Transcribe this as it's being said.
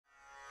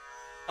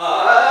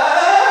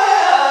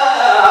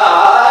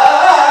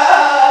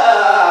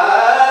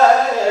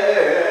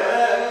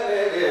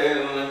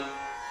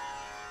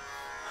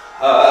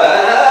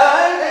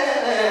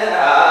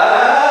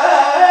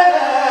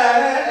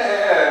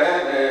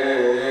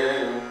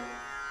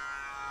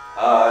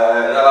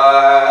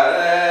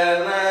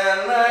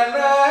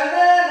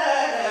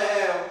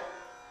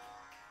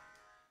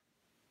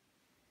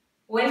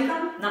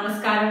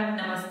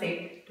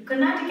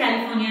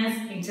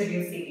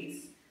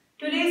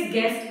Today's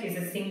guest is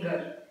a singer,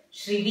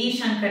 Shri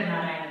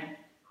Shankaranarayanan,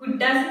 who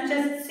doesn't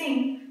just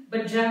sing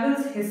but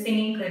juggles his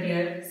singing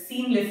career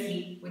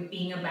seamlessly with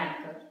being a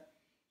banker.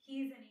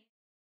 He is an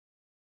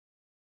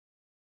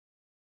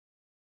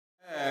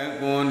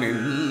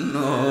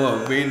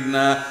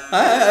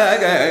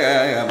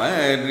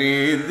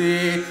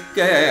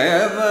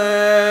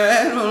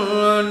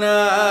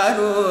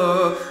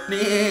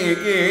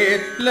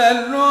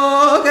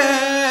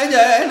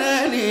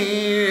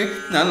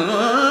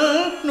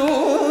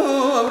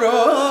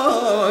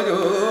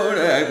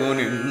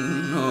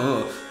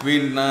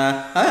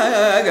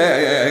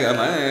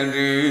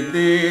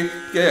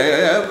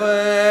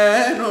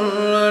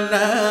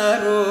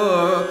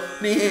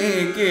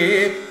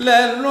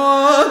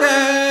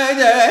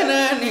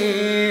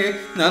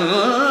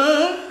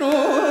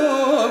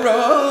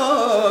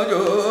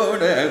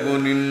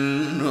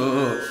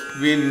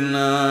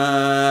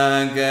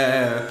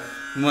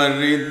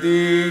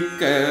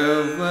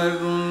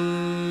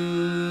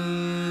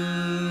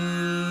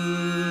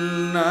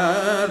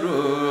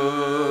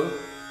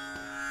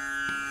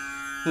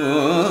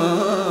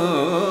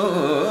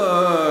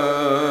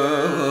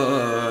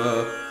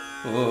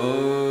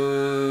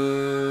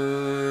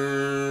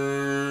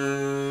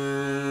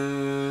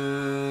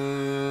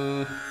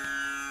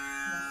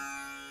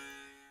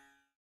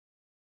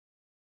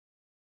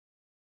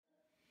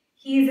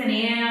He is an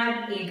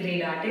AIR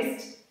A-grade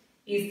artist,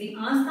 is the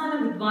Asthana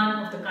Vidwan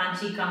of the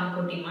Kanchi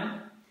Kamakoti Mutt,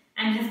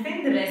 and has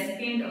been the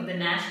recipient of the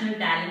National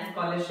Talent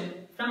Scholarship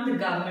from the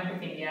Government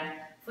of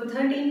India for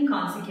 13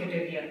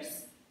 consecutive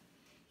years.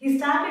 He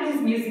started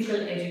his musical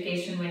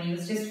education when he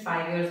was just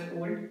 5 years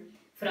old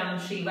from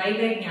Shri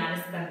Nagai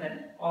Muralidharan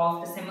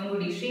of the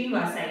Semangudi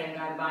Srinivasa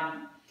Bani,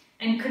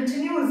 and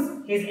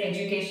continues his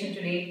education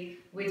today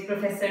with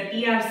Professor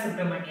T.R.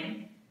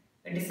 Subramaniam,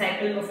 a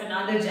disciple of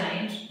another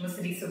giant,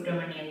 Musri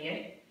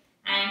Subramaniam,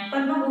 and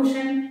Padma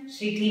Bhushan,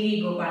 Shri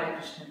T.V.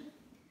 Gopalakrishnan.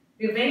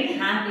 We are very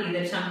happy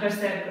that Shankar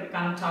sir could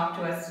come talk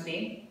to us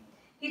today.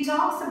 He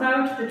talks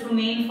about the two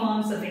main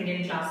forms of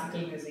Indian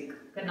classical music,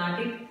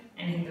 Carnatic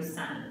and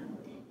Hindustani.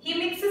 He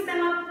mixes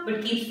them up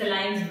but keeps the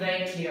lines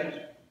very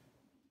clear.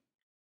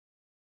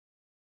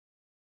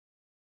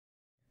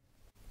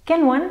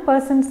 Can one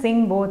person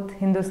sing both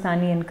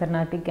Hindustani and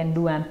Carnatic and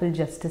do ample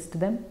justice to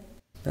them?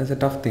 That's a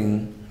tough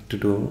thing to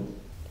do.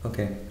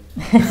 Okay.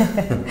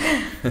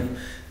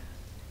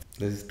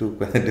 This is too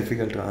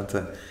difficult to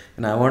answer.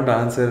 And I want to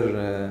answer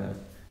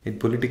it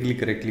politically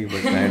correctly,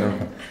 but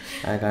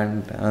I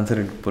can't answer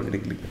it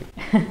politically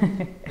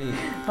correctly.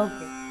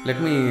 Okay.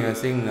 Let me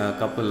sing a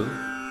couple.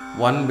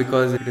 One,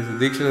 because it is a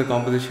Dikshita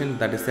composition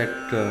that is set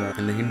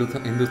in the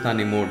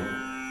Hindustani mode.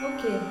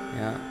 Okay.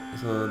 Yeah.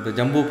 So the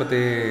Jambu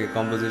Pate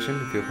composition,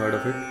 if you've heard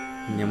of it,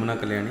 in Yamuna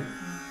Kalyani.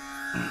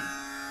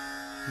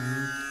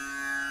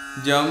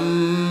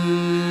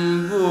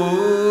 Jambu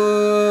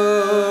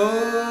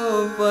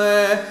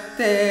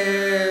Pate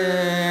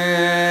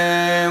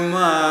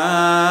ma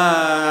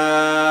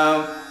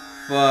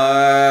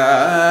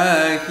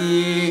pahi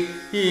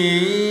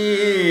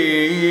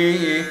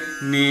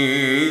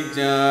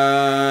nijananda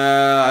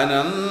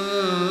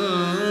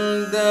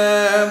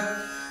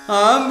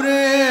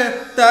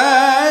amrita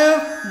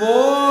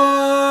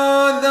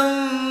bodam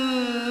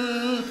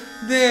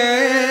dehi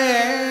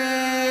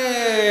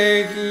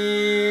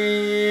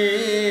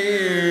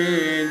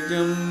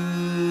jambu.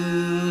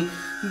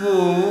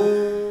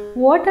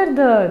 What are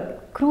the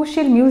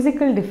crucial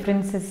musical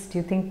differences, do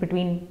you think,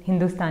 between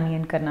Hindustani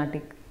and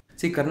Carnatic?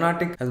 See,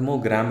 Carnatic has more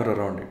grammar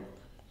around it.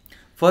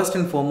 First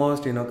and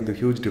foremost, the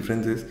huge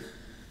difference is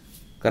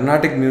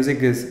Carnatic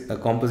music is a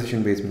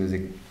composition-based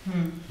music,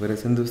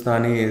 whereas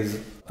Hindustani is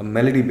a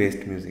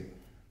melody-based music.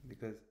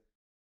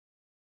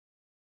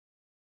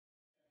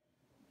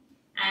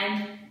 And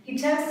he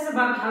tells us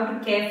about how to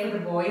care for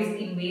the voice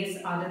in ways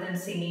other than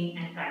singing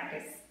and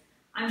practice.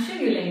 I'm sure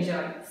you'll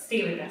enjoy.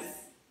 Stay with us.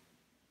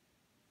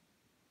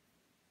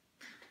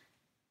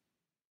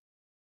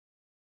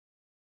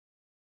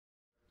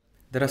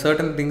 There are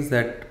certain things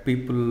that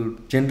people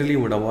generally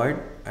would avoid,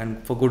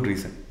 and for good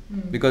reason.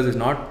 Because it's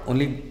not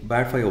only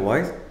bad for your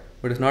voice,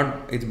 but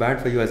it's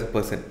bad for you as a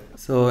person.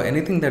 So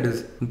anything that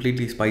is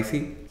completely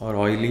spicy or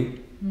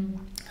oily,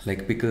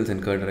 like pickles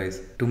and curd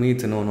rice, to me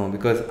it's a no-no,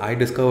 because I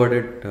discovered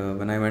it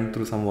when I went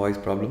through some voice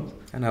problems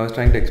and I was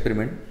trying to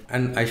experiment.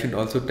 And I should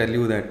also tell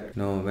you that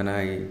when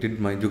I did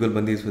my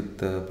jugalbandi-s with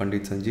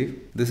Pandit Sanjeev,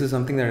 this is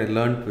something that I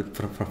learned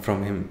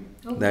from him.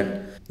 Okay. That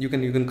you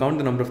can count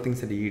the number of things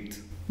that he eats.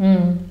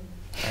 And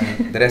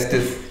the rest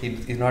is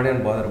he's not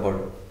even bothered about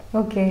it.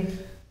 Okay.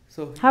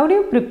 So how do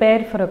you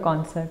prepare for a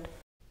concert?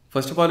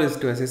 First of all is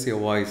to assess your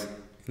voice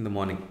in the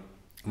morning.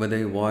 Whether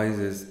your voice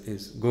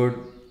is good.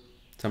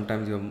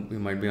 Sometimes you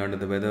might be under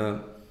the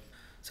weather.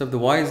 So if the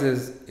voice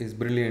is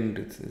brilliant,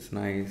 it's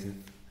nice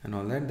and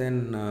all that,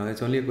 then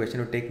it's only a question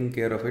of taking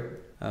care of it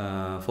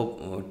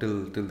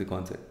till the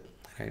concert.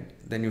 Right?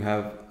 Then you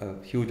have a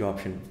huge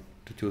option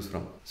to choose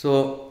from.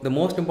 So the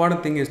most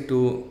important thing is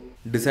to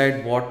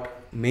decide what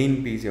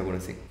main piece you're going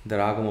to sing, the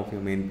ragam of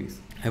your main piece.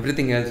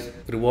 Everything else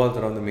revolves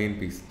around the main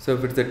piece. So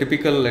if it's a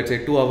typical, let's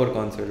say, 2-hour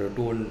concert or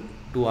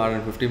 2 hour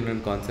and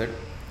 15-minute concert,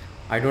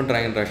 I don't try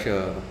and rush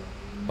a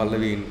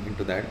Pallavi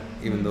into that,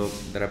 even though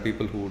there are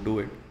people who do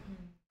it.